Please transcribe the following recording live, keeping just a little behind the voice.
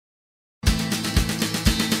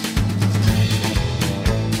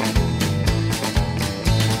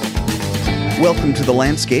Welcome to The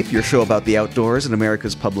Landscape, your show about the outdoors and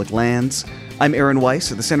America's public lands. I'm Aaron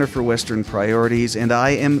Weiss at the Center for Western Priorities, and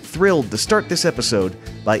I am thrilled to start this episode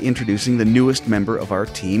by introducing the newest member of our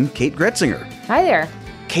team, Kate Gretzinger. Hi there.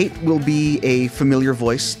 Kate will be a familiar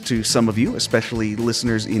voice to some of you, especially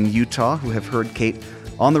listeners in Utah who have heard Kate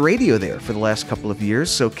on the radio there for the last couple of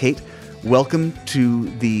years. So, Kate, welcome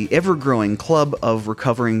to the ever-growing club of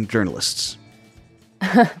recovering journalists.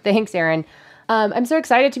 Thanks, Aaron. I'm so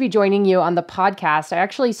excited to be joining you on the podcast. I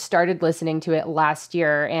actually started listening to it last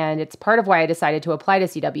year, and it's part of why I decided to apply to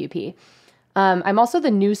CWP. I'm also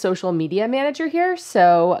the new social media manager here,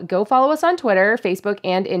 so go follow us on Twitter, Facebook,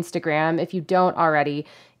 and Instagram if you don't already,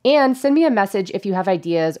 and send me a message if you have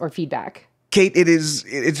ideas or feedback. Kate, it's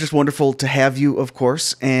just wonderful to have you, of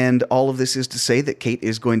course, and all of this is to say that Kate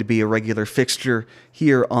is going to be a regular fixture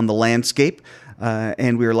here on The Landscape.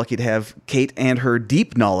 And we are lucky to have Kate and her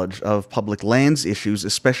deep knowledge of public lands issues,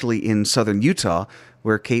 especially in southern Utah,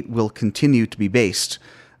 where Kate will continue to be based.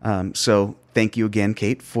 So thank you again,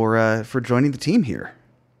 Kate, for joining the team here.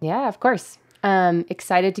 Yeah, of course.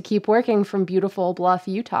 Excited to keep working from beautiful Bluff,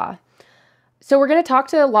 Utah. So we're going to talk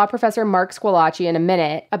to law professor Mark Squillace in a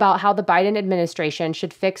minute about how the Biden administration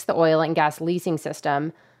should fix the oil and gas leasing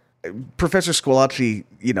system. Professor Squillace,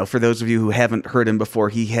 for those of you who haven't heard him before,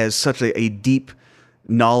 he has such a deep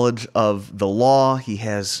knowledge of the law. He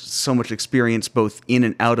has so much experience both in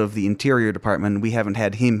and out of the Interior Department. We haven't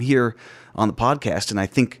had him here on the podcast in, I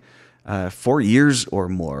think, 4 years or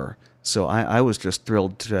more. So I was just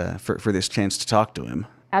thrilled for this chance to talk to him.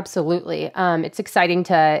 Absolutely. It's exciting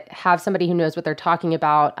to have somebody who knows what they're talking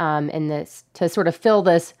about in this, to sort of fill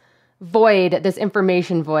this void, this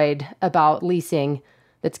information void about leasing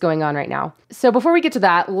that's going on right now. So before we get to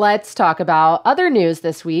that, let's talk about other news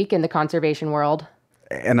this week in the conservation world.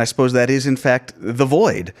 And I suppose that is, in fact, the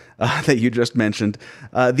void that you just mentioned.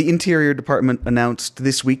 The Interior Department announced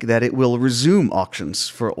this week that it will resume auctions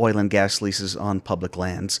for oil and gas leases on public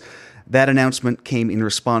lands. That announcement came in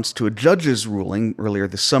response to a judge's ruling earlier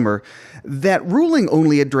this summer. That ruling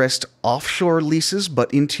only addressed offshore leases,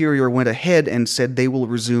 but Interior went ahead and said they will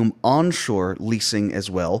resume onshore leasing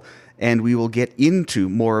as well. And we will get into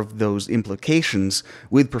more of those implications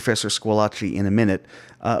with Professor Squillace in a minute.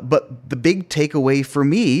 But the big takeaway for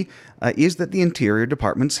me is that the Interior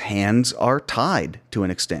Department's hands are tied to an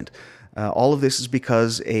extent. All of this is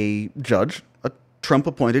because a judge, a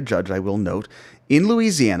Trump-appointed judge, I will note, in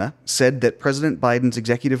Louisiana said that President Biden's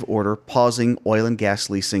executive order pausing oil and gas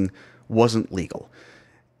leasing wasn't legal.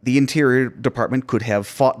 The Interior Department could have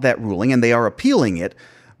fought that ruling, and they are appealing it,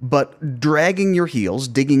 but dragging your heels,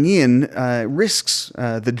 digging in, risks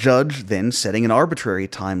the judge then setting an arbitrary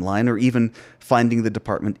timeline or even finding the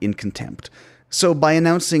department in contempt. So by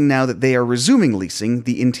announcing now that they are resuming leasing,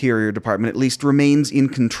 the Interior Department at least remains in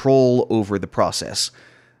control over the process.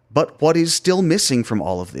 But what is still missing from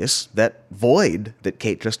all of this, that void that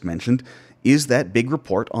Kate just mentioned, is that big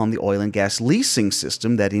report on the oil and gas leasing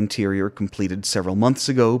system that Interior completed several months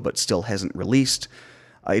ago but still hasn't released.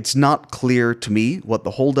 It's not clear to me what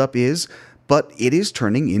the holdup is, but it is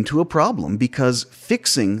turning into a problem because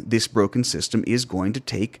fixing this broken system is going to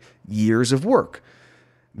take years of work.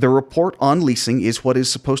 The report on leasing is what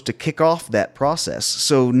is supposed to kick off that process,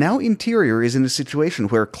 so now Interior is in a situation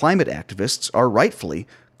where climate activists are rightfully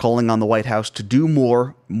calling on the White House to do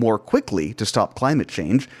more quickly to stop climate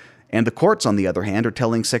change, and the courts, on the other hand, are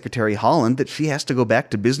telling Secretary Haaland that she has to go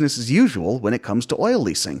back to business as usual when it comes to oil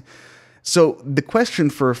leasing. So the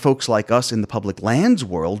question for folks like us in the public lands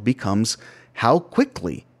world becomes, how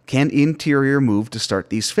quickly can Interior move to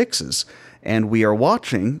start these fixes? And we are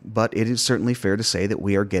watching, but it is certainly fair to say that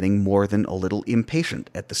we are getting more than a little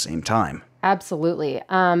impatient at the same time. Absolutely.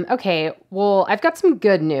 Okay, well, I've got some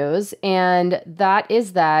good news, and that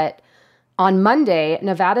is that on Monday,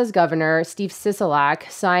 Nevada's governor, Steve Sisolak,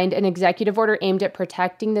 signed an executive order aimed at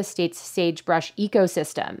protecting the state's sagebrush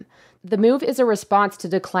ecosystem. The move is a response to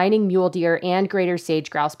declining mule deer and greater sage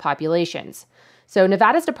grouse populations. So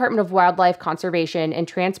Nevada's Department of Wildlife Conservation and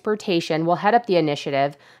Transportation will head up the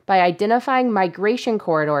initiative by identifying migration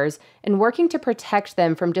corridors and working to protect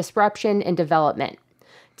them from disruption and development.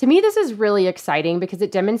 To me, this is really exciting because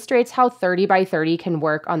it demonstrates how 30 by 30 can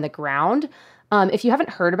work on the ground. If you haven't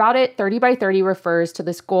heard about it, 30 by 30 refers to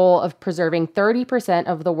this goal of preserving 30%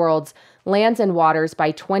 of the world's lands and waters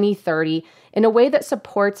by 2030 in a way that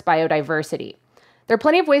supports biodiversity. There are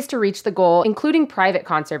plenty of ways to reach the goal, including private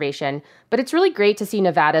conservation, but it's really great to see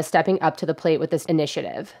Nevada stepping up to the plate with this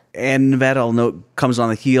initiative. And Nevada, I'll note, comes on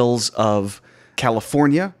the heels of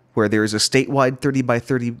California where there is a statewide 30 by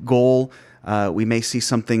 30 goal. We may see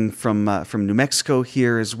something from New Mexico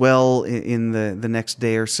here as well in the next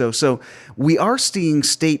day or so. So we are seeing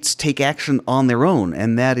states take action on their own,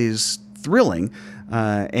 and that is thrilling.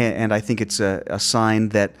 And I think it's a sign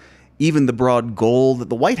that even the broad goal that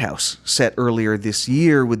the White House set earlier this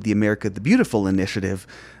year with the America the Beautiful initiative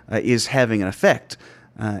is having an effect.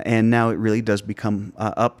 And now it really does become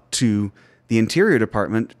up to the Interior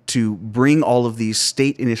Department to bring all of these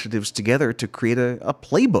state initiatives together to create a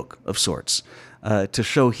playbook of sorts, to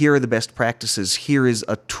show here are the best practices, here is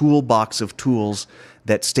a toolbox of tools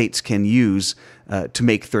that states can use to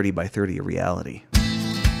make 30 by 30 a reality.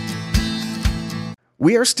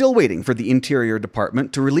 We are still waiting for the Interior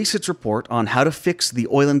Department to release its report on how to fix the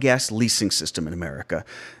oil and gas leasing system in America.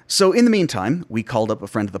 So in the meantime, we called up a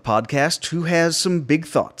friend of the podcast who has some big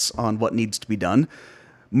thoughts on what needs to be done.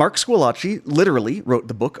 Mark Squillace literally wrote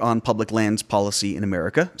the book on public lands policy in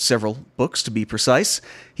America, several books to be precise.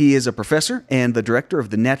 He is a professor and the director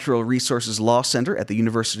of the Natural Resources Law Center at the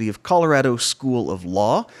University of Colorado School of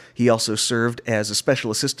Law. He also served as a special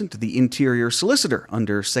assistant to the Interior Solicitor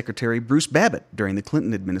under Secretary Bruce Babbitt during the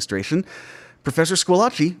Clinton administration. Professor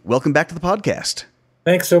Squillace, welcome back to the podcast.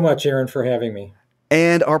 Thanks so much, Aaron, for having me.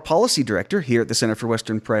 And our policy director here at the Center for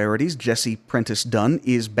Western Priorities, Jesse Prentice-Dunn,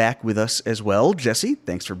 is back with us as well. Jesse,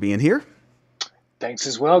 thanks for being here. Thanks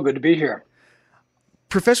as well. Good to be here.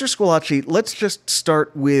 Professor Squillace, let's just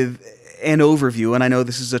start with an overview. And I know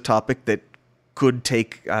this is a topic that could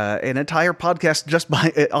take an entire podcast just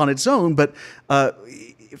on its own. But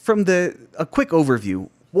from a quick overview,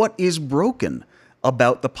 what is broken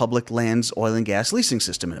about the public lands oil and gas leasing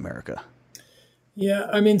system in America? Yeah,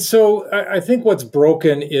 I mean, so I think what's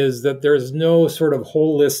broken is that there's no sort of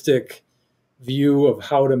holistic view of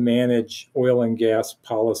how to manage oil and gas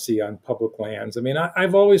policy on public lands. I mean,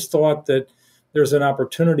 I've always thought that there's an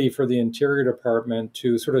opportunity for the Interior Department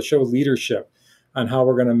to sort of show leadership on how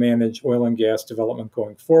we're going to manage oil and gas development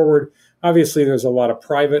going forward. Obviously, there's a lot of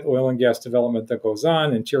private oil and gas development that goes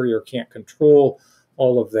on. Interior can't control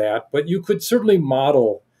all of that, but you could certainly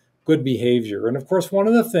model good behavior. And of course, one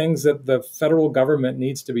of the things that the federal government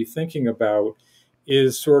needs to be thinking about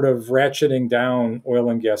is sort of ratcheting down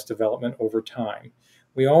oil and gas development over time.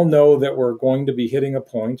 We all know that we're going to be hitting a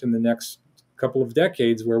point in the next couple of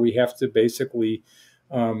decades where we have to basically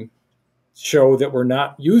show that we're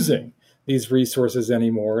not using these resources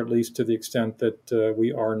anymore, at least to the extent that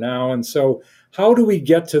we are now. And so how do we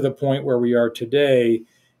get to the point where we are today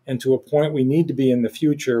and to a point we need to be in the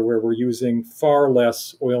future where we're using far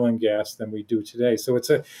less oil and gas than we do today? So it's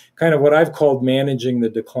a kind of what I've called managing the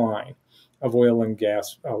decline of oil and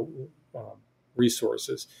gas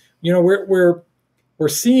resources. You know, we're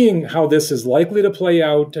seeing how this is likely to play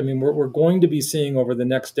out. I mean, we're going to be seeing over the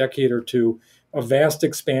next decade or two a vast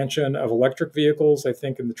expansion of electric vehicles, I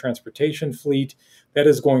think, in the transportation fleet. That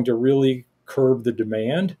is going to really curb the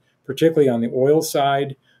demand, particularly on the oil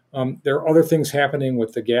side. There are other things happening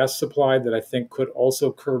with the gas supply that I think could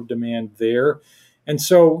also curb demand there. And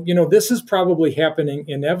so, you know, this is probably happening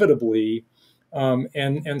inevitably.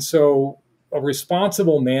 And so a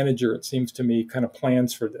responsible manager, it seems to me, kind of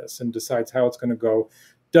plans for this and decides how it's going to go,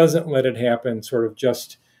 doesn't let it happen sort of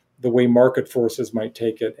just the way market forces might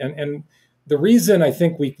take it. And the reason I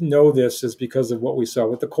think we know this is because of what we saw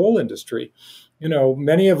with the coal industry. You know,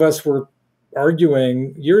 many of us were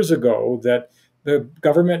arguing years ago that the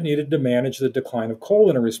government needed to manage the decline of coal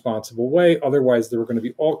in a responsible way. Otherwise, there were going to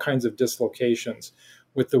be all kinds of dislocations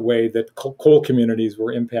with the way that coal communities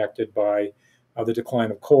were impacted by the decline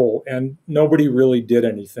of coal. And nobody really did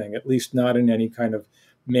anything, at least not in any kind of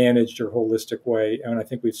managed or holistic way. And I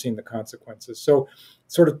think we've seen the consequences. So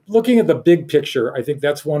sort of looking at the big picture, I think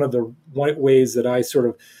that's one of the ways that I sort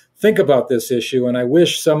of think about this issue. And I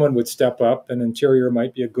wish someone would step up, and Interior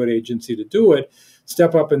might be a good agency to do it,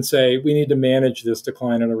 step up and say, we need to manage this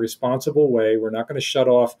decline in a responsible way. We're not going to shut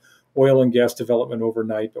off oil and gas development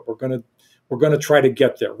overnight, but we're going to try to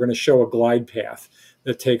get there. We're going to show a glide path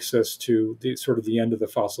that takes us to the sort of the end of the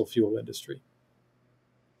fossil fuel industry.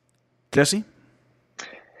 Jesse?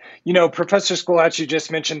 You know, Professor Squillace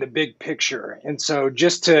just mentioned the big picture. And so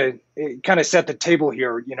just to kind of set the table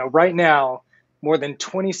here, you know, right now, more than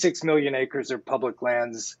 26 million acres of public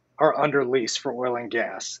lands are under lease for oil and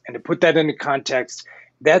gas. And to put that into context,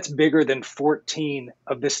 that's bigger than 14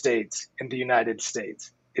 of the states in the United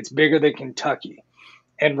States. It's bigger than Kentucky.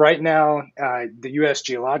 And right now, the U.S.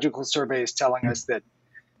 Geological Survey is telling us that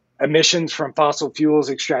emissions from fossil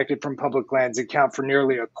fuels extracted from public lands account for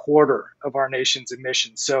nearly a quarter of our nation's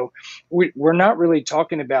emissions. So we're not really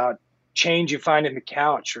talking about change you find in the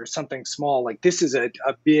couch or something small. Like this is a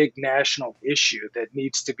big national issue that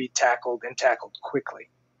needs to be tackled and tackled quickly.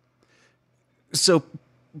 So,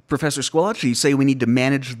 Professor Squillace, you say we need to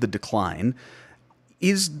manage the decline.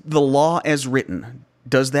 Is the law as written,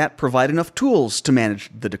 does that provide enough tools to manage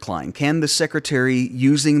the decline? Can the secretary,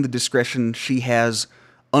 using the discretion she has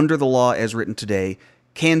under the law as written today,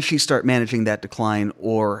 can she start managing that decline,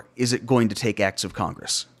 or is it going to take acts of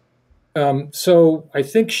Congress? So I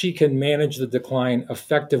think she can manage the decline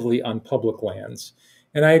effectively on public lands.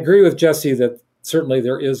 And I agree with Jesse that certainly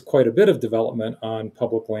there is quite a bit of development on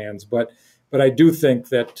public lands, but I do think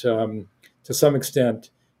that to some extent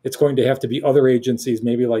it's going to have to be other agencies,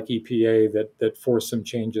 maybe like EPA, that force some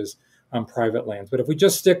changes on private lands. But if we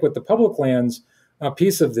just stick with the public lands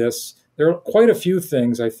piece of this, there are quite a few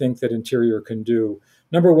things I think that Interior can do.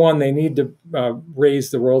 Number one, they need to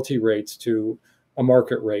raise the royalty rates to a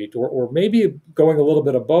market rate, or maybe going a little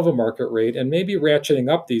bit above a market rate, and maybe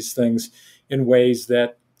ratcheting up these things in ways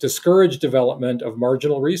that discourage development of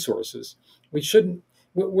marginal resources. We shouldn't,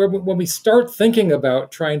 when we start thinking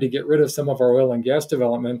about trying to get rid of some of our oil and gas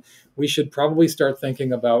development, we should probably start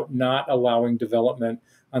thinking about not allowing development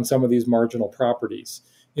on some of these marginal properties.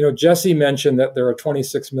 You know, Jesse mentioned that there are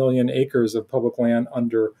 26 million acres of public land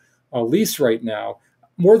under a lease right now.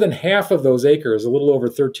 More than half of those acres, a little over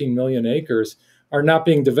 13 million acres, are not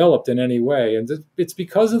being developed in any way. And it's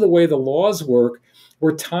because of the way the laws work.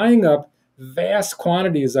 We're tying up vast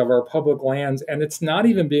quantities of our public lands, and it's not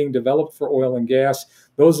even being developed for oil and gas.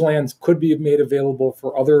 Those lands could be made available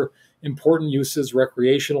for other important uses,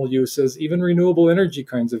 recreational uses, even renewable energy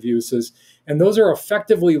kinds of uses. And those are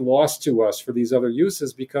effectively lost to us for these other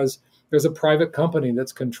uses because there's a private company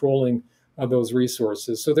that's controlling those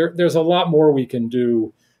resources. So there's a lot more we can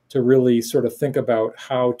do to really sort of think about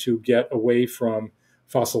how to get away from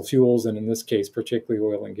fossil fuels, and in this case, particularly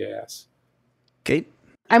oil and gas. Kate?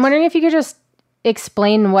 I'm wondering if you could just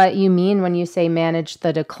explain what you mean when you say manage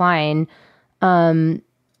the decline.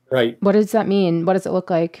 Right. What does that mean? What does it look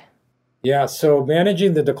like? Yeah, so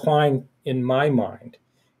managing the decline, in my mind,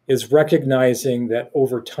 is recognizing that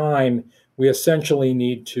over time, we essentially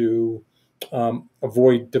need to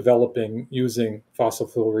avoid developing using fossil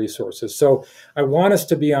fuel resources. So I want us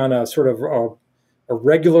to be on a sort of a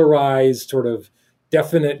regularized, sort of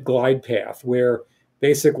definite glide path where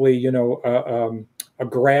basically, you know, a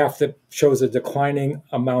graph that shows a declining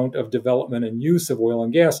amount of development and use of oil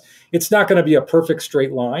and gas. It's not going to be a perfect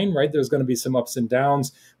straight line, right? There's going to be some ups and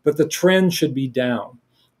downs, but the trend should be down.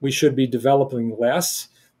 We should be developing less.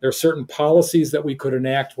 There are certain policies that we could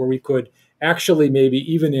enact where we could actually maybe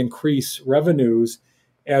even increase revenues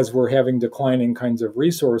as we're having declining kinds of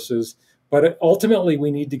resources. But ultimately, we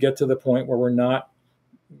need to get to the point where we're not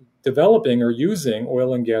developing or using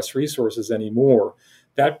oil and gas resources anymore.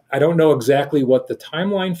 That I don't know exactly what the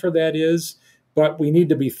timeline for that is, but we need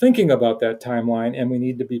to be thinking about that timeline, and we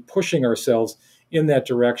need to be pushing ourselves in that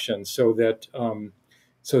direction so that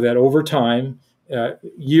over time,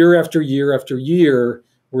 year after year after year,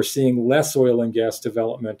 we're seeing less oil and gas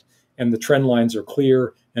development, and the trend lines are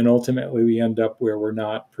clear, and ultimately we end up where we're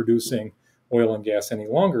not producing oil and gas any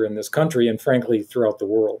longer in this country and frankly throughout the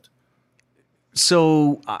world.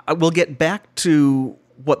 So we'll get back to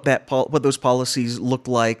what those policies look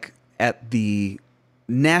like at the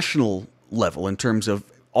national level in terms of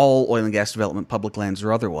all oil and gas development, public lands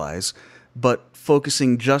or otherwise, but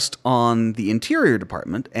focusing just on the Interior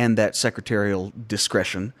Department and that secretarial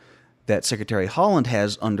discretion that Secretary Haaland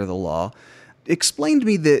has under the law. Explain to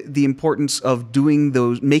me the importance of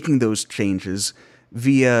making those changes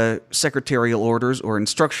via secretarial orders or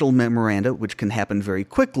instructional memoranda, which can happen very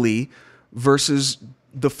quickly, versus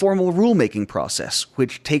the formal rulemaking process,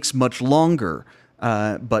 which takes much longer,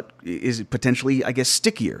 but is potentially, I guess,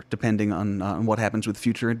 stickier, depending on what happens with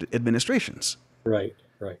future administrations. Right.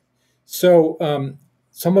 So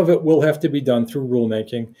some of it will have to be done through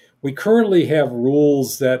rulemaking. We currently have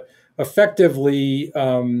rules that effectively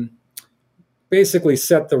basically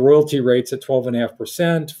set the royalty rates at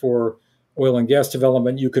 12.5% for oil and gas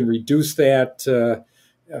development. You can reduce that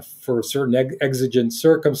for certain exigent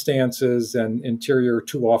circumstances, and Interior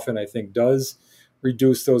too often, I think, does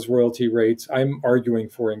reduce those royalty rates. I'm arguing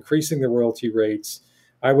for increasing the royalty rates.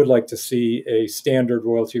 I would like to see a standard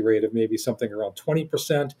royalty rate of maybe something around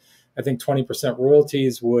 20%. I think 20%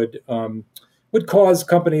 royalties would cause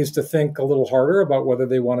companies to think a little harder about whether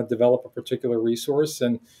they want to develop a particular resource,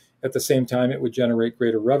 and at the same time, it would generate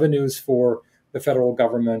greater revenues for the federal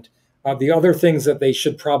government. The other things that they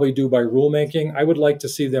should probably do by rulemaking, I would like to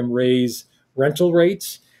see them raise rental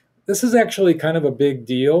rates. This is actually kind of a big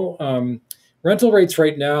deal. Rental rates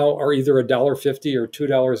right now are either $1.50 or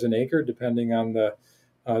 $2 an acre, depending on the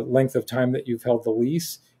length of time that you've held the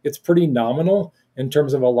lease. It's pretty nominal in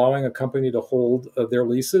terms of allowing a company to hold their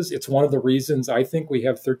leases. It's one of the reasons I think we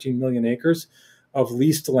have 13 million acres of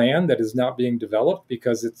leased land that is not being developed,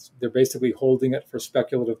 because they're basically holding it for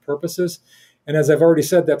speculative purposes. And as I've already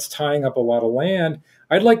said, that's tying up a lot of land.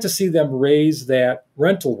 I'd like to see them raise that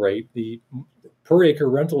rental rate, the per acre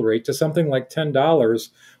rental rate, to something like $10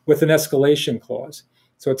 with an escalation clause.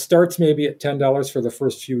 So it starts maybe at $10 for the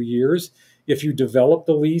first few years. If you develop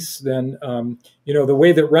the lease, then, the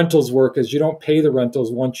way that rentals work is you don't pay the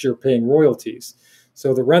rentals once you're paying royalties.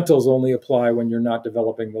 So the rentals only apply when you're not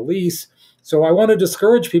developing the lease. So I want to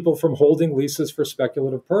discourage people from holding leases for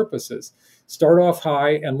speculative purposes. Start off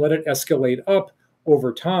high and let it escalate up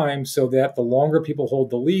over time, so that the longer people hold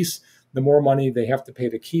the lease, the more money they have to pay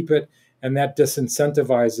to keep it. And that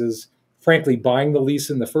disincentivizes, frankly, buying the lease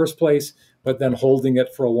in the first place, but then holding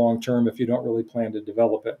it for a long term if you don't really plan to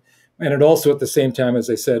develop it. And it also, at the same time, as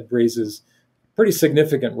I said, raises pretty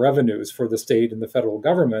significant revenues for the state and the federal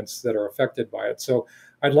governments that are affected by it. So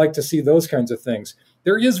I'd like to see those kinds of things.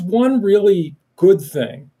 There is one really good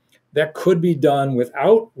thing that could be done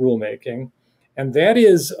without rulemaking, and that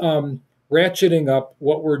is ratcheting up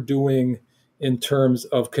what we're doing in terms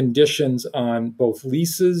of conditions on both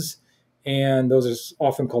leases, and those are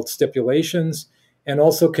often called stipulations, and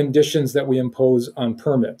also conditions that we impose on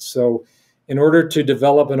permits. So in order to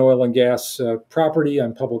develop an oil and gas property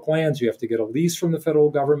on public lands, you have to get a lease from the federal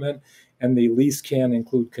government, and the lease can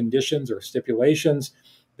include conditions or stipulations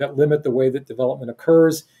that limit the way that development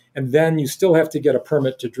occurs. And then you still have to get a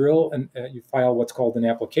permit to drill, and you file what's called an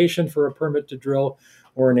application for a permit to drill,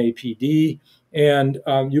 or an APD. And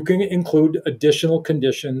you can include additional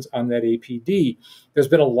conditions on that APD. There's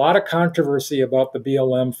been a lot of controversy about the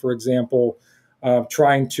BLM, for example,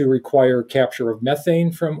 trying to require capture of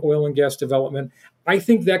methane from oil and gas development. I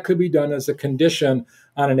think that could be done as a condition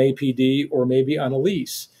on an APD or maybe on a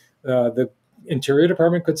lease. The Interior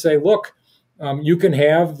Department could say, look, you can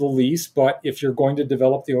have the lease, but if you're going to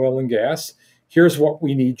develop the oil and gas, here's what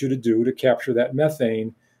we need you to do to capture that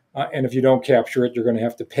methane. And if you don't capture it, you're going to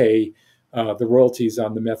have to pay the royalties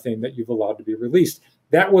on the methane that you've allowed to be released.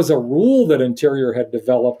 That was a rule that Interior had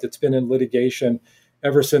developed. It's been in litigation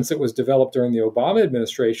ever since it was developed during the Obama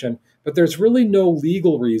administration. But there's really no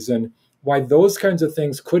legal reason why those kinds of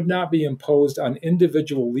things could not be imposed on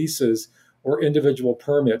individual leases or individual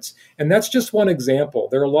permits. And that's just one example.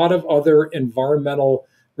 There are a lot of other environmental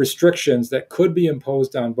restrictions that could be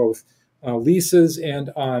imposed on both leases and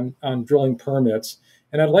on drilling permits.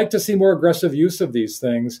 And I'd like to see more aggressive use of these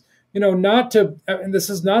things. And this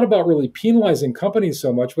is not about really penalizing companies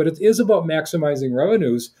so much, but it is about maximizing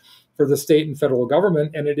revenues for the state and federal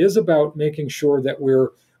government. And it is about making sure that we're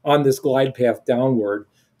on this glide path downward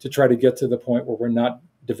to try to get to the point where we're not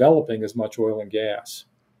developing as much oil and gas.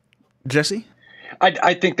 Jesse?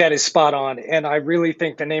 I think that is spot on. And I really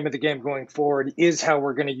think the name of the game going forward is how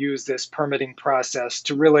we're going to use this permitting process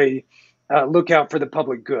to really look out for the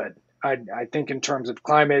public good. I think in terms of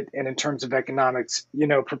climate and in terms of economics,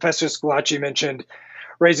 Professor Squillace mentioned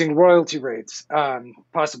raising royalty rates,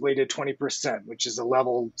 possibly to 20%, which is a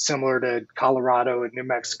level similar to Colorado and New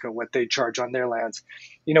Mexico, what they charge on their lands.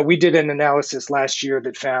 We did an analysis last year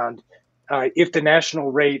that found if the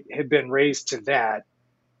national rate had been raised to that,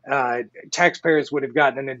 taxpayers would have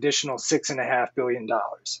gotten an additional $6.5 billion,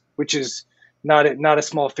 which is not a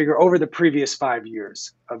small figure over the previous 5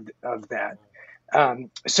 years of that.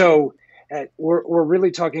 So we're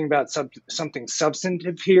really talking about something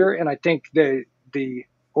substantive here. And I think the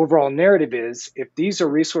overall narrative is, if these are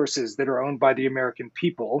resources that are owned by the American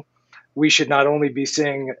people, we should not only be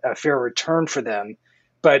seeing a fair return for them,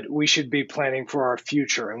 but we should be planning for our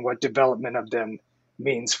future and what development of them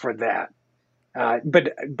means for that.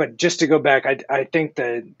 But just to go back, I think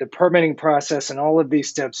the permitting process and all of these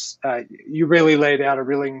steps, you really laid out a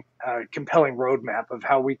really compelling roadmap of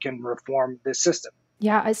how we can reform this system.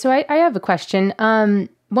 Yeah, so I have a question.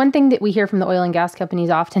 One thing that we hear from the oil and gas companies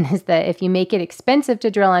often is that if you make it expensive to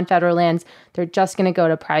drill on federal lands, they're just going to go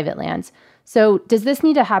to private lands. So does this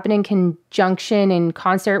need to happen in conjunction, in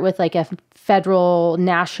concert with like a federal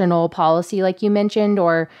national policy like you mentioned,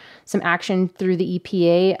 or some action through the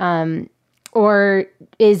EPA? Or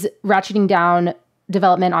is ratcheting down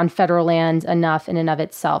development on federal lands enough in and of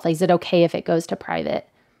itself? Like, is it okay if it goes to private?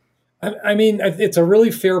 I mean, it's a really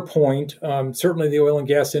fair point. Certainly the oil and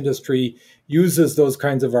gas industry uses those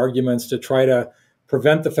kinds of arguments to try to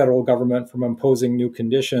prevent the federal government from imposing new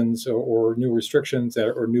conditions or new restrictions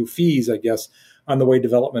or new fees, I guess, on the way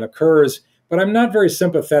development occurs. But I'm not very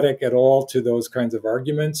sympathetic at all to those kinds of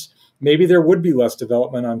arguments. Maybe there would be less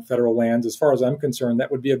development on federal lands. As far as I'm concerned,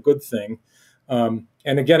 that would be a good thing. And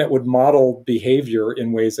again, it would model behavior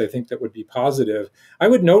in ways I think that would be positive. I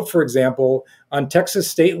would note, for example, on Texas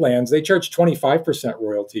state lands, they charge 25%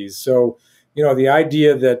 royalties. So, the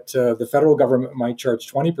idea that the federal government might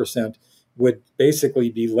charge 20% would basically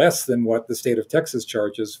be less than what the state of Texas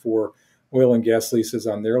charges for oil and gas leases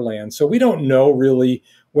on their land. So we don't know really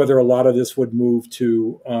whether a lot of this would move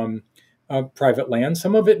to private land.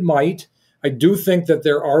 Some of it might. I do think that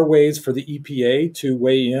there are ways for the EPA to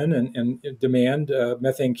weigh in and demand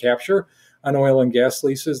methane capture on oil and gas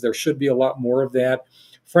leases. There should be a lot more of that.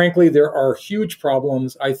 Frankly, there are huge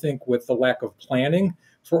problems, I think, with the lack of planning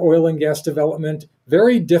for oil and gas development.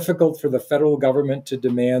 Very difficult for the federal government to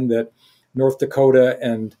demand that North Dakota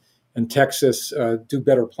and Texas do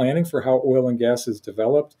better planning for how oil and gas is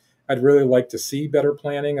developed. I'd really like to see better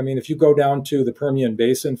planning. I mean, if you go down to the Permian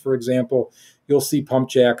Basin, for example, you'll see pump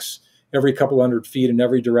jacks every couple hundred feet in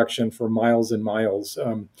every direction for miles and miles.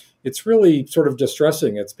 It's really sort of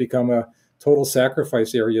distressing. It's become a total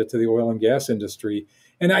sacrifice area to the oil and gas industry.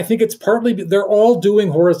 And I think it's partly, they're all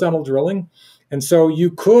doing horizontal drilling. And so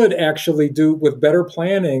you could actually do, with better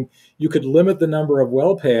planning, you could limit the number of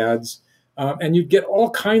well pads, and you'd get all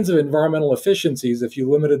kinds of environmental efficiencies if you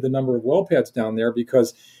limited the number of well pads down there,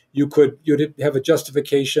 because you'd have a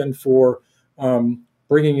justification for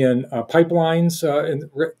bringing in pipelines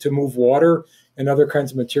to move water and other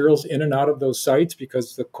kinds of materials in and out of those sites,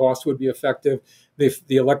 because the cost would be effective.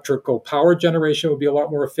 The electrical power generation would be a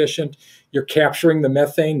lot more efficient. You're capturing the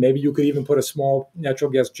methane. Maybe you could even put a small natural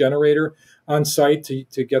gas generator on site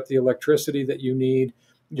to get the electricity that you need.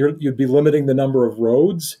 You'd be limiting the number of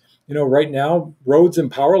roads. Right now, roads and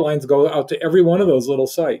power lines go out to every one of those little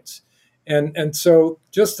sites. And so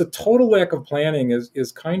just the total lack of planning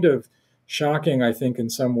is kind of shocking, I think, in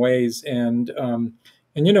some ways. And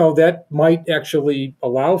that might actually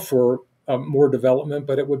allow for more development,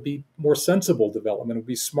 but it would be more sensible development. It would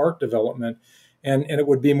be smart development. And it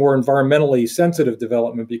would be more environmentally sensitive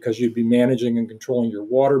development, because you'd be managing and controlling your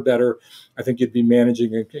water better. I think you'd be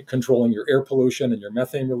managing and controlling your air pollution and your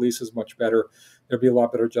methane releases much better. There'd be a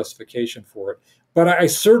lot better justification for it. But I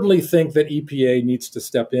certainly think that EPA needs to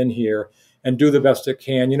step in here and do the best it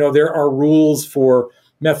can. There are rules for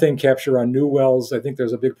methane capture on new wells. I think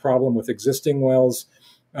there's a big problem with existing wells.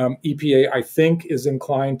 EPA, I think, is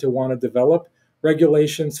inclined to want to develop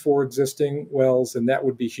regulations for existing wells, and that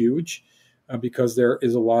would be huge. Because there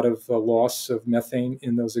is a lot of loss of methane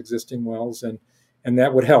in those existing wells, and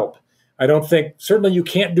that would help. I don't think, certainly you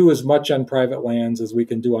can't do as much on private lands as we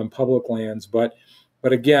can do on public lands, but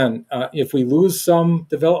again, if we lose some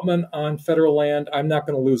development on federal land, I'm not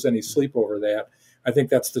going to lose any sleep over that. I think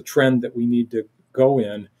that's the trend that we need to go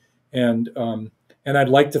in, and I'd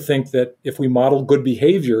like to think that if we model good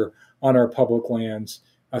behavior on our public lands,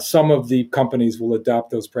 some of the companies will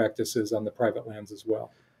adopt those practices on the private lands as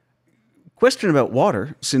well. Question about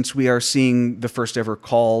water, since we are seeing the first ever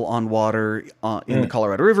call on water in the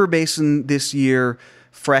Colorado River Basin this year.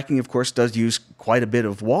 Fracking, of course, does use quite a bit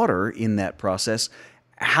of water in that process.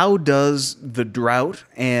 How does the drought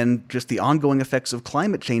and just the ongoing effects of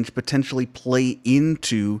climate change potentially play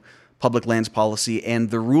into public lands policy and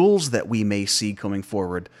the rules that we may see coming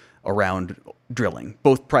forward around drilling,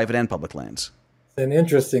 both private and public lands? It's an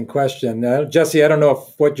interesting question. Jesse, I don't know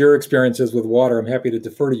what your experience is with water. I'm happy to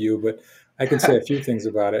defer to you, but I can say a few things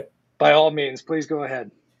about it. By all means, please go ahead.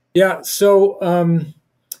 Yeah. So, on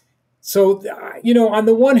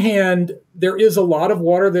the one hand, there is a lot of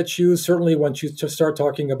water that's used, certainly once you start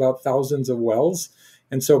talking about thousands of wells.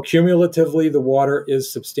 And so cumulatively, the water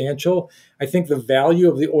is substantial. I think the value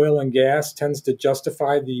of the oil and gas tends to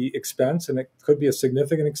justify the expense, and it could be a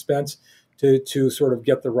significant expense to sort of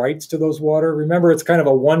get the rights to those water. Remember, it's kind of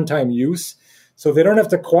a one-time use, so they don't have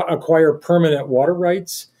to acquire permanent water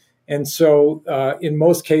rights. And so in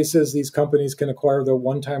most cases, these companies can acquire the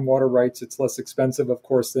one-time water rights. It's less expensive, of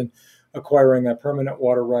course, than acquiring a permanent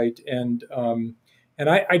water right. And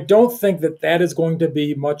I don't think that is going to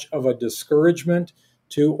be much of a discouragement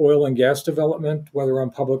to oil and gas development, whether on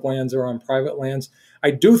public lands or on private lands.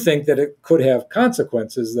 I do think that it could have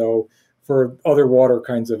consequences, though, for other water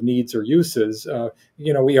kinds of needs or uses.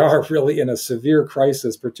 We are really in a severe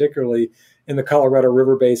crisis, particularly in the Colorado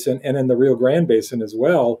River Basin and in the Rio Grande Basin as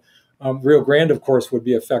well. Rio Grande, of course, would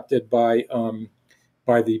be affected by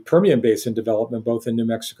the Permian Basin development, both in New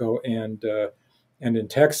Mexico and in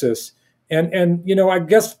Texas. And I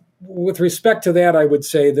guess with respect to that, I would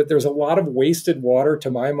say that there's a lot of wasted water,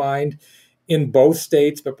 to my mind, in both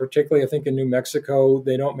states, but particularly I think in New Mexico,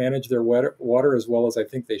 they don't manage their water as well as I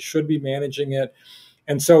think they should be managing it.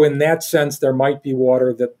 And so in that sense, there might be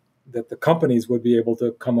water that the companies would be able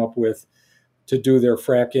to come up with to do their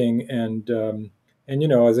fracking. And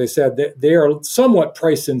as I said, they are somewhat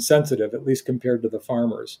price insensitive, at least compared to the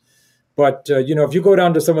farmers. But, if you go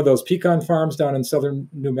down to some of those pecan farms down in southern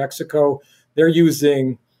New Mexico, they're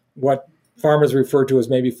using what farmers refer to as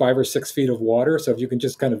maybe 5 or 6 feet of water. So if you can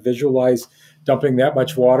just kind of visualize dumping that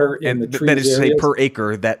much water in the trees, that is areas, say per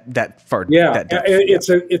acre that far. Yeah, that depth.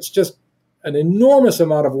 it's just an enormous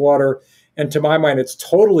amount of water, and to my mind, it's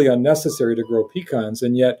totally unnecessary to grow pecans,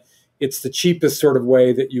 and yet it's the cheapest sort of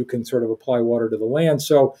way that you can sort of apply water to the land.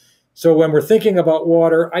 So when we're thinking about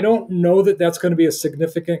water, I don't know that that's going to be a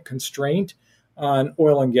significant constraint on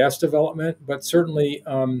oil and gas development, but certainly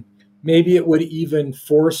maybe it would even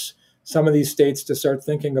force some of these states to start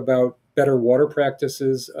thinking about better water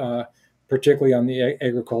practices, particularly on the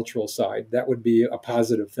agricultural side. That would be a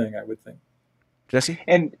positive thing, I would think. Jesse?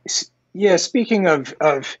 And yeah, speaking of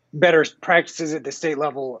better practices at the state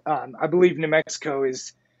level, I believe New Mexico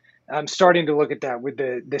is starting to look at that with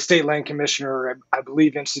the state land commissioner, I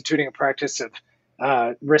believe, instituting a practice of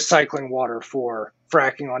recycling water for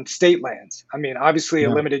fracking on state lands. I mean, obviously a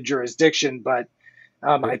limited jurisdiction, but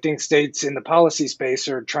I think states in the policy space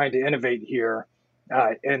are trying to innovate here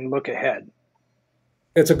and look ahead.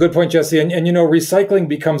 It's a good point, Jesse. And recycling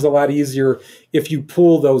becomes a lot easier if you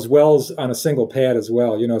pool those wells on a single pad as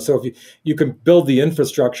well. So if you can build the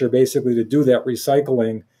infrastructure basically to do that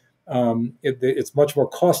recycling, it's much more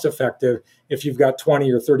cost effective if you've got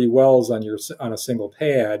 20 or 30 wells on a single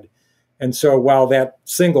pad. And so while that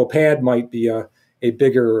single pad might be a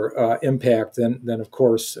bigger impact than of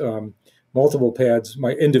course multiple pads,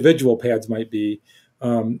 individual pads might be,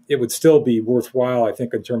 it would still be worthwhile, I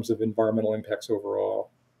think, in terms of environmental impacts overall.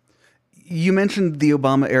 You mentioned the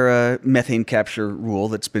Obama-era methane capture rule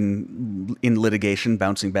that's been in litigation,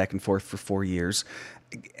 bouncing back and forth for 4 years.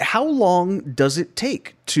 How long does it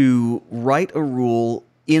take to write a rule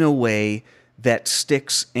in a way that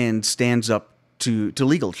sticks and stands up to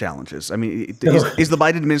legal challenges? I mean, is the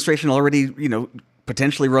Biden administration already,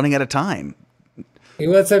 potentially running out of time?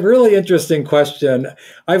 Well, that's a really interesting question.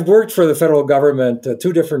 I've worked for the federal government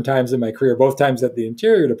 2 different times in my career, both times at the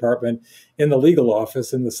Interior Department, in the legal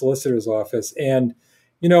office, in the solicitor's office. And,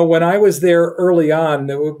 when I was there early on,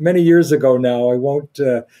 many years ago now, I won't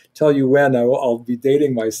tell you when, I'll be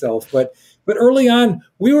dating myself, but early on,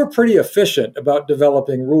 we were pretty efficient about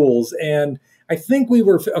developing rules. And I think we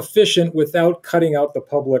were efficient without cutting out the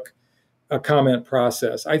public comment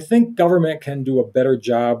process. I think government can do a better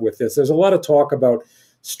job with this. There's a lot of talk about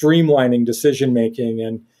streamlining decision making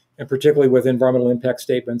and particularly with environmental impact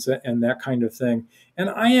statements and that kind of thing. And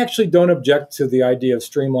I actually don't object to the idea of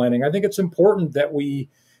streamlining. I think it's important that we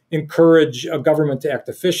encourage a government to act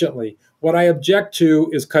efficiently. What I object to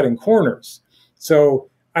is cutting corners. So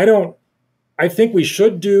I think we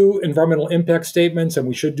should do environmental impact statements and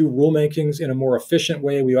we should do rulemakings in a more efficient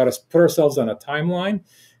way. We ought to put ourselves on a timeline.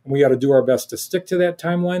 And we ought to do our best to stick to that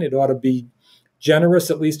timeline. It ought to be generous,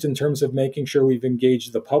 at least in terms of making sure we've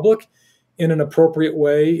engaged the public in an appropriate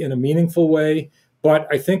way, in a meaningful way. But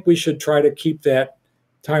I think we should try to keep that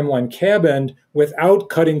timeline cabined without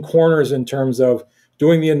cutting corners in terms of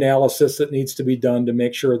doing the analysis that needs to be done to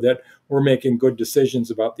make sure that we're making good decisions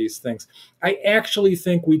about these things. I actually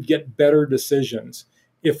think we'd get better decisions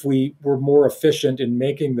if we were more efficient in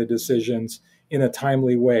making the decisions in a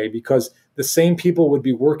timely way, because the same people would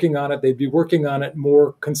be working on it. They'd be working on it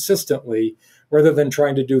more consistently rather than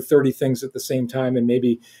trying to do 30 things at the same time and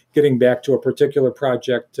maybe getting back to a particular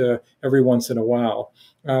project every once in a while.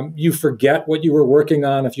 You forget what you were working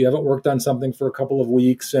on if you haven't worked on something for a couple of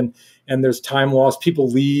weeks and there's time loss. People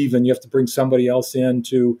leave and you have to bring somebody else in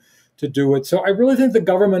to do it. So I really think the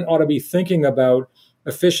government ought to be thinking about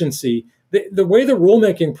efficiency. The way the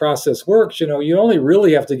rulemaking process works, you only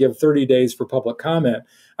really have to give 30 days for public comment.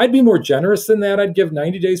 I'd be more generous than that. I'd give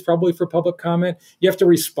 90 days probably for public comment. You have to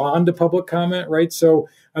respond to public comment, right? So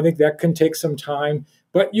I think that can take some time.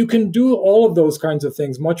 But you can do all of those kinds of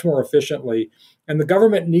things much more efficiently. And the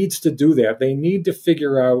government needs to do that. They need to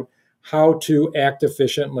figure out how to act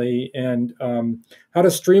efficiently and how to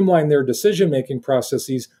streamline their decision-making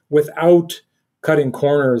processes without cutting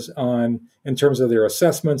corners in terms of their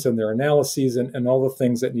assessments and their analyses and all the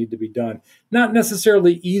things that need to be done. Not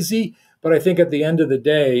necessarily easy, but I think at the end of the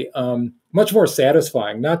day, much more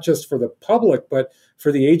satisfying, not just for the public, but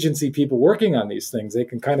for the agency people working on these things. They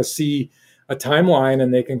can kind of see a timeline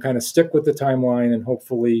and they can kind of stick with the timeline and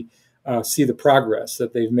hopefully see the progress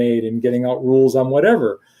that they've made in getting out rules on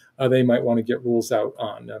whatever they might want to get rules out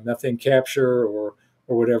on methane capture or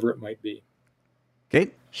whatever it might be.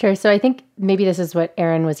 Kate? Sure. So I think maybe this is what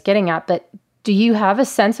Aaron was getting at, but do you have a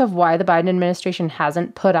sense of why the Biden administration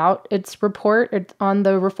hasn't put out its report on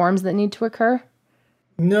the reforms that need to occur?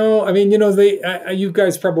 No, I mean, you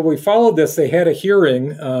guys probably followed this. They had a hearing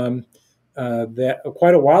that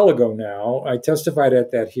quite a while ago now. I testified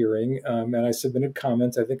at that hearing and I submitted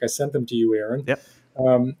comments. I think I sent them to you, Aaron. Yep.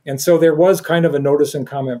 And so there was kind of a notice and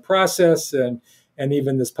comment process and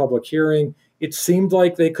even this public hearing. It seemed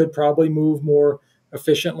like they could probably move more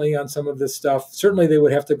efficiently on some of this stuff. Certainly they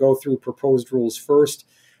would have to go through proposed rules first.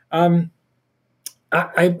 I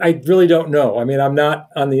really don't know. I mean, I'm not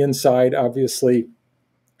on the inside, obviously,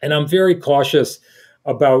 and I'm very cautious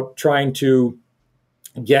about trying to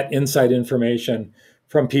get inside information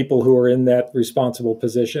from people who are in that responsible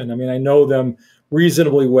position. I mean, I know them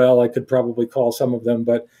reasonably well. I could probably call some of them,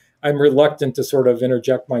 but I'm reluctant to sort of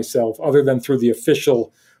interject myself other than through the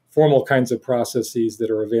official formal kinds of processes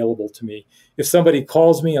that are available to me. If somebody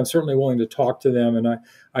calls me, I'm certainly willing to talk to them. And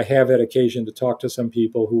I have had occasion to talk to some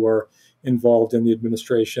people who are involved in the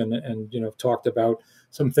administration and, talked about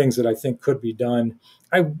some things that I think could be done.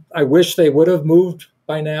 I wish they would have moved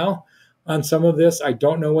by now on some of this. I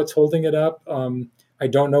don't know what's holding it up. I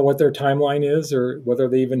don't know what their timeline is or whether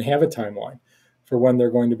they even have a timeline for when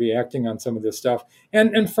they're going to be acting on some of this stuff.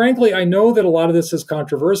 And frankly, I know that a lot of this is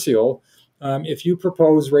controversial. If you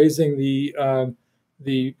propose raising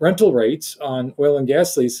the rental rates on oil and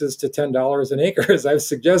gas leases to $10 an acre, as I've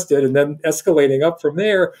suggested, and then escalating up from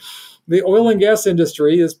there, the oil and gas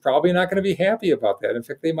industry is probably not going to be happy about that. In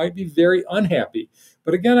fact, they might be very unhappy.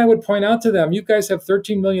 But again, I would point out to them, you guys have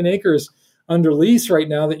 13 million acres under lease right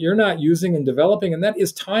now that you're not using and developing, and that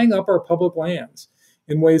is tying up our public lands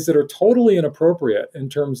in ways that are totally inappropriate in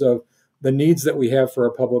terms of the needs that we have for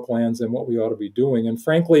our public lands and what we ought to be doing. And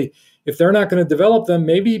frankly, if they're not going to develop them,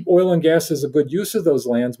 maybe oil and gas is a good use of those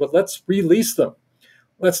lands, but let's release them.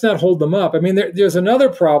 Let's not hold them up. I mean, there's another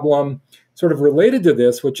problem sort of related to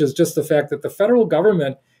this, which is just the fact that the federal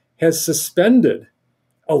government has suspended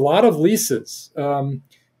a lot of leases.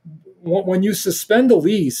 When you suspend a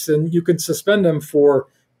lease, and you can suspend them for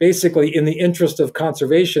basically in the interest of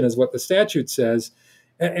conservation is what the statute says,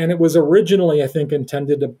 and it was originally, I think,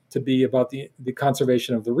 intended to be about the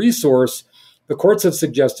conservation of the resource. The courts have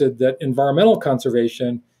suggested that environmental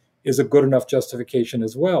conservation is a good enough justification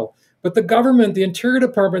as well. But the government, the Interior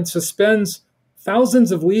Department, suspends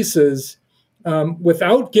thousands of leases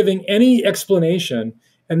without giving any explanation.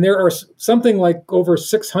 And there are something like over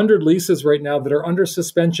 600 leases right now that are under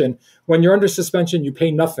suspension. When you're under suspension, you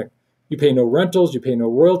pay nothing. You pay no rentals, you pay no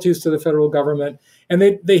royalties to the federal government.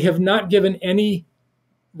 And they have not given any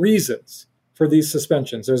reasons for these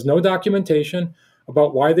suspensions. There's no documentation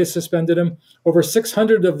about why they suspended them. Over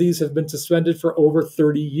 600 of these have been suspended for over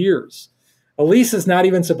 30 years. A lease is not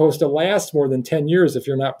even supposed to last more than 10 years if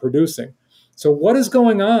you're not producing. So what is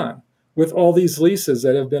going on with all these leases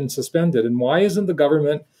that have been suspended? And why isn't the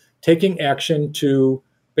government taking action to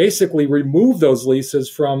basically remove those leases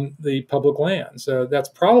from the public lands? That's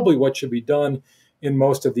probably what should be done in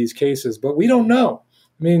most of these cases, but we don't know.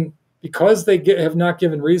 I mean, because they have not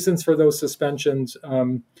given reasons for those suspensions,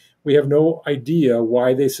 we have no idea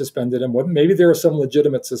why they suspended them. Maybe there are some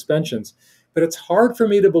legitimate suspensions, but it's hard for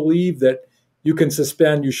me to believe that you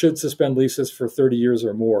should suspend leases for 30 years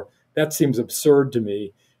or more. That seems absurd to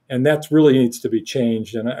me, and that really needs to be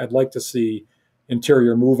changed. And I'd like to see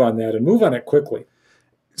Interior move on that and move on it quickly.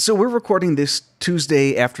 So we're recording this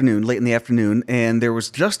Tuesday afternoon, late in the afternoon, and there was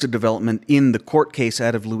just a development in the court case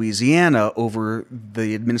out of Louisiana over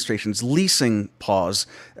the administration's leasing pause.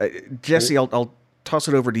 Jesse, I'll toss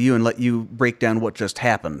it over to you and let you break down what just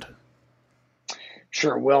happened.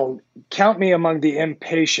 Sure. Well, count me among the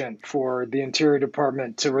impatient for the Interior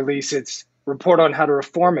Department to release its report on how to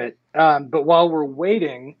reform it. But while we're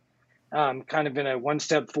waiting, kind of in a one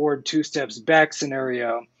step forward, two steps back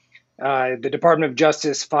scenario, the Department of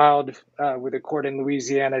Justice filed with a court in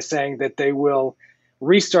Louisiana saying that they will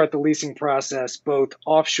restart the leasing process both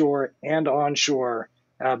offshore and onshore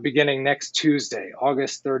beginning next Tuesday,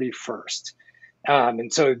 August 31st.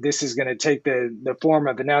 And so this is going to take the form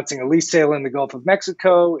of announcing a lease sale in the Gulf of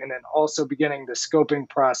Mexico and then also beginning the scoping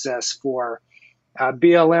process for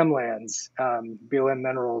BLM lands, BLM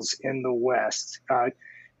minerals in the West.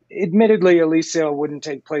 Admittedly, a lease sale wouldn't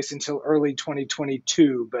take place until early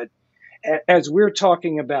 2022, but as we're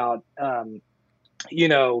talking about,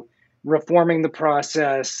 reforming the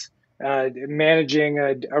process, managing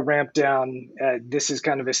a ramp down, this is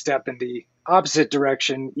kind of a step in the opposite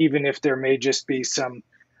direction, even if there may just be some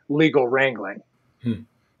legal wrangling.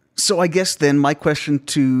 So I guess then my question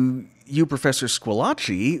to you, Professor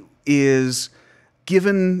Squillace, is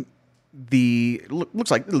given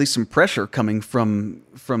looks like at least some pressure coming from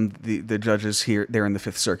the judges there in the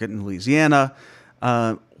Fifth Circuit in Louisiana,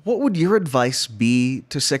 what would your advice be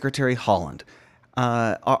to Secretary Holland?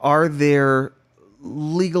 Are there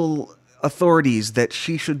legal authorities that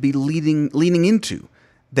she should be leaning into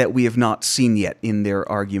that we have not seen yet in their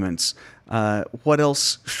arguments? What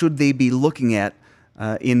else should they be looking at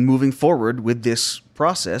in moving forward with this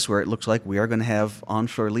process where it looks like we are going to have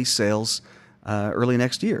onshore lease sales early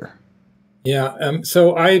next year? Yeah,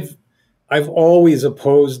 so I've always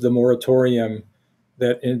opposed the moratorium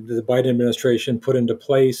that the Biden administration put into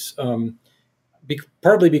place,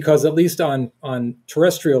 partly because at least on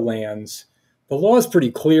terrestrial lands, the law is pretty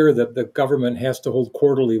clear that the government has to hold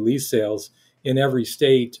quarterly lease sales in every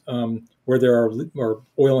state where there are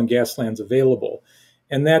oil and gas lands available.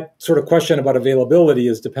 And that sort of question about availability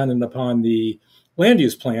is dependent upon the land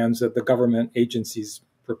use plans that the government agencies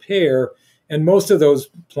prepare. And most of those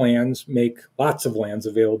plans make lots of lands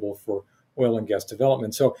available for oil and gas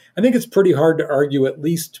development. So I think it's pretty hard to argue, at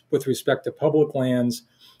least with respect to public lands,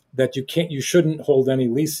 that you shouldn't hold any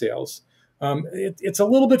lease sales. It's a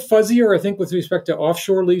little bit fuzzier, I think, with respect to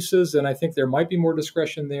offshore leases, and I think there might be more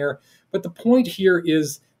discretion there. But the point here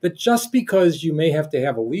is that just because you may have to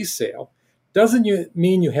have a lease sale doesn't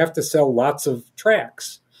mean you have to sell lots of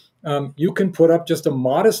tracts. You can put up just a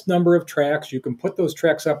modest number of tracts. You can put those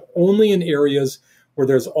tracts up only in areas where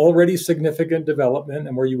there's already significant development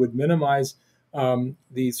and where you would minimize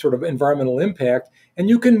the sort of environmental impact. And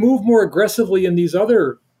you can move more aggressively in these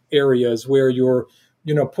other areas where you're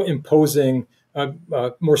imposing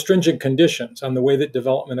more stringent conditions on the way that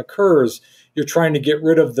development occurs. You're trying to get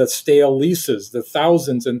rid of the stale leases, the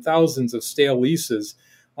thousands and thousands of stale leases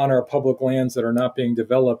on our public lands that are not being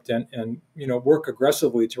developed, and work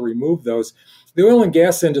aggressively to remove those. The oil and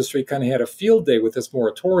gas industry kind of had a field day with this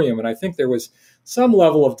moratorium, and I think there was some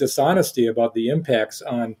level of dishonesty about the impacts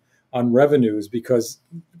on revenues, because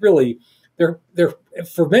really there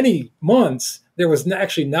for many months there was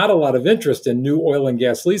actually not a lot of interest in new oil and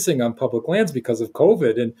gas leasing on public lands because of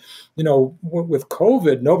COVID. And, with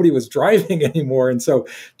COVID, nobody was driving anymore. And so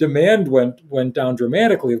demand went down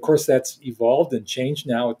dramatically. Of course, that's evolved and changed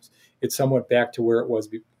now. It's somewhat back to where it was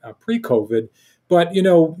pre-COVID. But,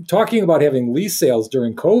 talking about having lease sales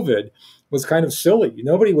during COVID was kind of silly.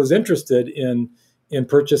 Nobody was interested in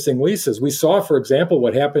purchasing leases. We saw, for example,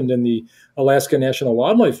 what happened in the Alaska National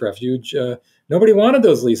Wildlife Refuge. Nobody wanted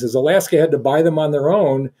those leases. Alaska had to buy them on their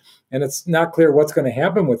own, and it's not clear what's going to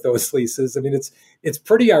happen with those leases. I mean, it's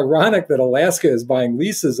pretty ironic that Alaska is buying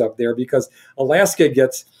leases up there, because Alaska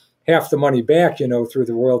gets half the money back, through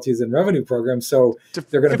the royalties and revenue program. So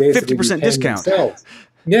they're going to basically 50% discount. Themselves.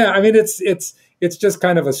 Yeah, I mean, it's just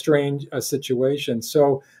kind of a strange situation.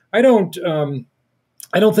 So I don't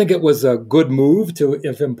think it was a good move to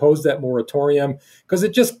have imposed that moratorium, because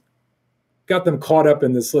it just got them caught up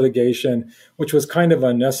in this litigation, which was kind of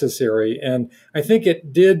unnecessary. And I think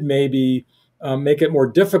it did maybe make it more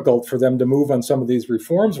difficult for them to move on some of these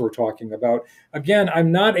reforms we're talking about. Again,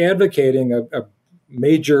 I'm not advocating a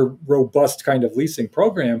major, robust kind of leasing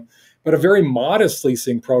program, but a very modest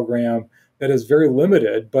leasing program that is very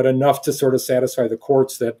limited, but enough to sort of satisfy the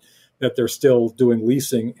courts that they're still doing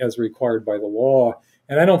leasing as required by the law.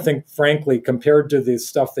 And I don't think, frankly, compared to the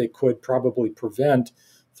stuff they could probably prevent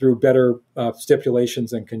through better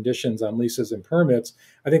stipulations and conditions on leases and permits,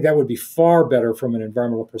 I think that would be far better from an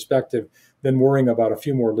environmental perspective than worrying about a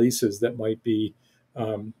few more leases that might be,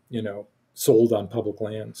 sold on public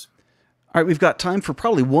lands. All right, we've got time for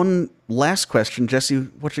probably one last question. Jesse,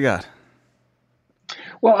 what you got?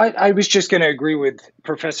 Well, I was just going to agree with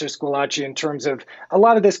Professor Squillace in terms of a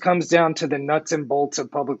lot of this comes down to the nuts and bolts of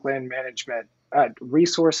public land management,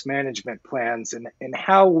 resource management plans, and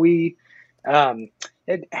how we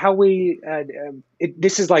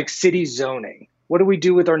this is like city zoning. What do we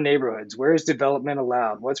do with our neighborhoods? Where is development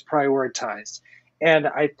allowed? What's prioritized? And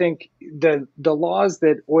I think the laws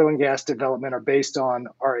that oil and gas development are based on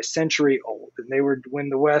are a century old, and they were when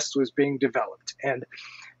the West was being developed. And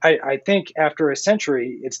I think after a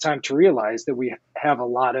century, it's time to realize that we have a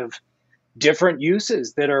lot of different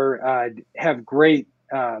uses that have great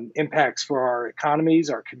impacts for our economies,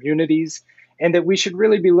 our communities, and that we should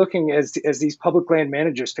really be looking as these public land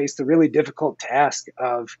managers face the really difficult task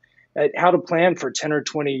of how to plan for 10 or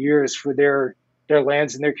 20 years for their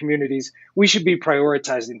lands and their communities. We should be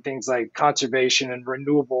prioritizing things like conservation and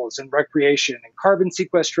renewables and recreation and carbon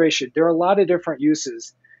sequestration. There are a lot of different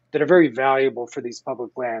uses that are very valuable for these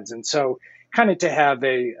public lands. And so kind of to have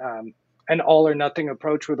a an all or nothing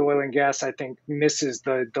approach with oil and gas, I think, misses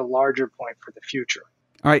the larger point for the future.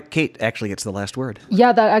 All right, Kate actually gets the last word.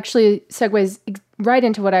 Yeah, that actually segues right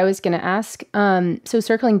into what I was going to ask. So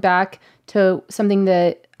circling back to something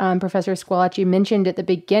that Professor Squillace mentioned at the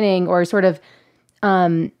beginning, or sort of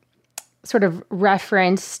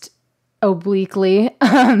referenced obliquely,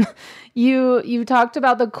 you talked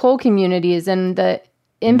about the coal communities and the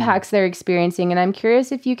impacts they're experiencing. And I'm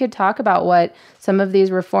curious if you could talk about what some of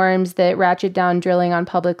these reforms that ratchet down drilling on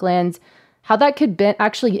public lands, how that could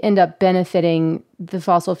actually end up benefiting the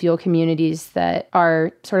fossil fuel communities that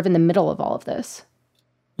are sort of in the middle of all of this.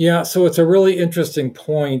 Yeah, so it's a really interesting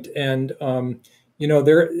point. And,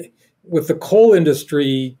 there with the coal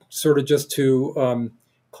industry, sort of just to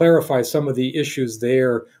clarify some of the issues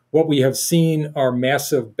there, what we have seen are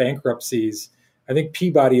massive bankruptcies. I think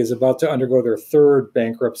Peabody is about to undergo their third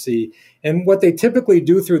bankruptcy. And what they typically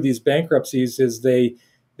do through these bankruptcies is they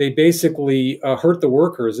basically hurt the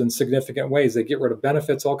workers in significant ways. They get rid of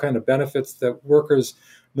benefits, all kind of benefits that workers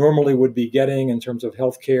normally would be getting in terms of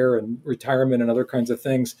health care and retirement and other kinds of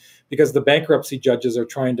things, because the bankruptcy judges are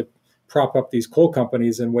trying to prop up these coal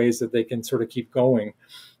companies in ways that they can sort of keep going.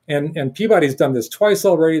 And Peabody's done this twice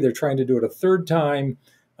already. They're trying to do it a third time.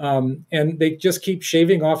 And they just keep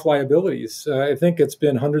shaving off liabilities. I think it's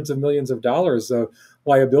been hundreds of millions of dollars of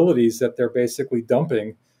liabilities that they're basically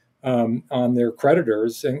dumping on their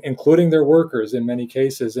creditors, including their workers in many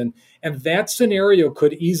cases. And that scenario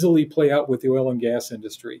could easily play out with the oil and gas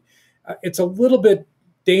industry. It's a little bit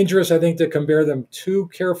dangerous, I think, to compare them too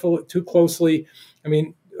closely. I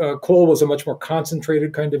mean, coal was a much more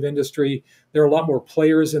concentrated kind of industry. There are a lot more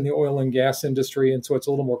players in the oil and gas industry, and so it's a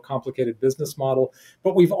little more complicated business model.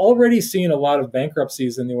 But we've already seen a lot of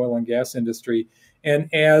bankruptcies in the oil and gas industry. And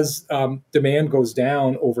as demand goes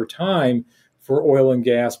down over time for oil and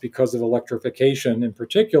gas because of electrification in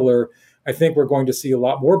particular, I think we're going to see a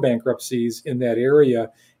lot more bankruptcies in that area.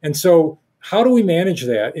 And so how do we manage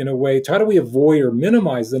that in a way? How do we avoid or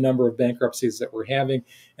minimize the number of bankruptcies that we're having?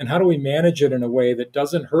 And how do we manage it in a way that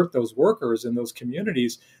doesn't hurt those workers in those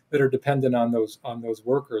communities that are dependent on those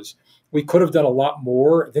workers? We could have done a lot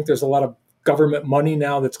more. I think there's a lot of government money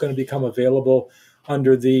now that's going to become available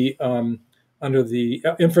under the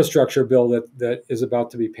infrastructure bill that is about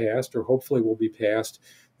to be passed, or hopefully will be passed.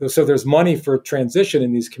 So there's money for transition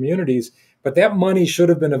in these communities, but that money should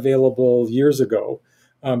have been available years ago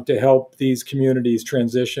to help these communities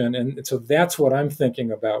transition. And so that's what I'm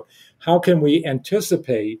thinking about. How can we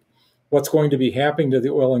anticipate what's going to be happening to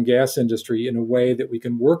the oil and gas industry in a way that we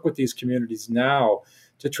can work with these communities now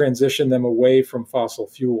to transition them away from fossil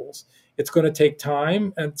fuels? It's going to take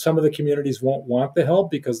time, and some of the communities won't want the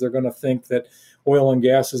help because they're going to think that oil and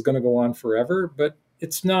gas is going to go on forever, but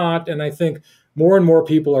it's not. And I think more and more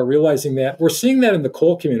people are realizing that. We're seeing that in the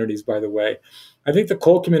coal communities, by the way. I think the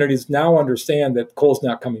coal communities now understand that coal's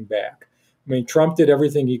not coming back. I mean, Trump did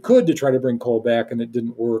everything he could to try to bring coal back, and it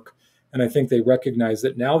didn't work. And I think they recognize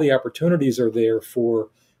that now the opportunities are there for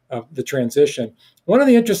the transition. One of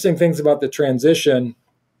the interesting things about the transition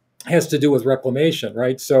has to do with reclamation,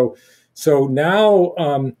 right? So now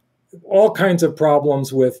all kinds of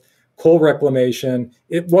problems with coal reclamation.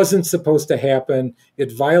 It wasn't supposed to happen.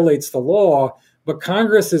 It violates the law. But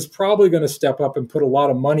Congress is probably going to step up and put a lot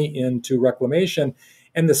of money into reclamation.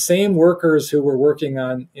 And the same workers who were working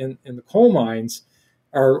on in the coal mines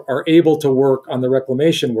are able to work on the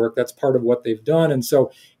reclamation work. That's part of what they've done. And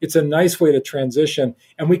so it's a nice way to transition.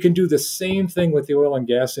 And we can do the same thing with the oil and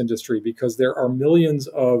gas industry, because there are millions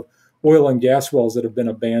of oil and gas wells that have been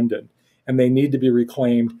abandoned and they need to be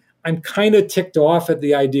reclaimed. I'm kind of ticked off at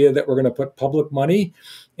the idea that we're going to put public money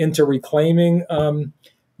into reclaiming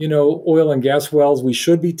oil and gas wells. We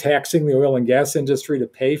should be taxing the oil and gas industry to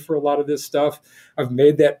pay for a lot of this stuff. I've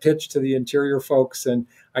made that pitch to the Interior folks, and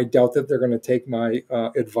I doubt that they're going to take my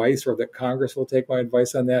advice, or that Congress will take my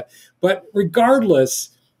advice on that. But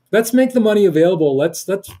regardless, let's make the money available. Let's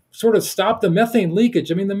sort of stop the methane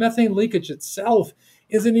leakage. I mean, the methane leakage itself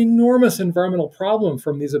is an enormous environmental problem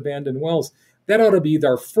from these abandoned wells. That ought to be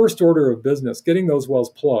our first order of business, getting those wells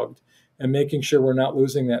plugged and making sure we're not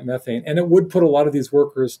losing that methane. And it would put a lot of these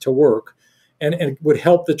workers to work, and it would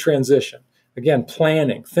help the transition. Again,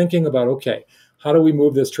 planning, thinking about, okay, how do we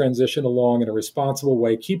move this transition along in a responsible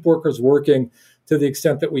way, keep workers working to the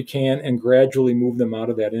extent that we can, and gradually move them out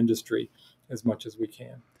of that industry as much as we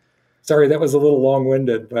can. Sorry, that was a little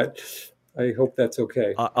long-winded, but I hope that's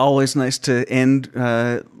okay. Always nice to end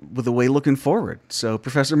with a way looking forward. So,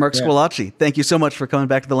 Professor Mark Squillace, thank you so much for coming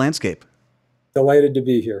back to The Landscape. Delighted to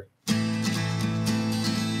be here.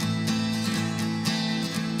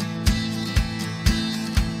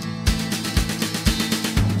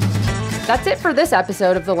 That's it for this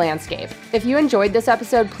episode of The Landscape. If you enjoyed this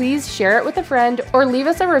episode, please share it with a friend or leave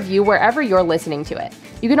us a review wherever you're listening to it.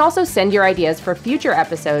 You can also send your ideas for future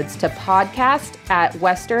episodes to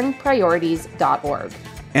podcast@westernpriorities.org.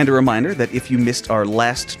 And a reminder that if you missed our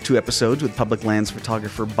last 2 episodes with public lands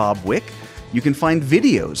photographer Bob Wick, you can find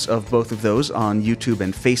videos of both of those on YouTube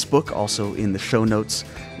and Facebook, also in the show notes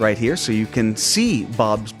right here, so you can see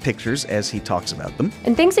Bob's pictures as he talks about them.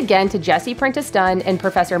 And thanks again to Jesse Prentice-Dunn and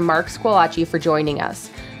Professor Mark Squillace for joining us.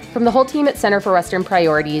 From the whole team at Center for Western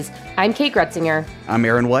Priorities, I'm Kate Gretzinger. I'm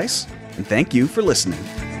Aaron Weiss, and thank you for listening.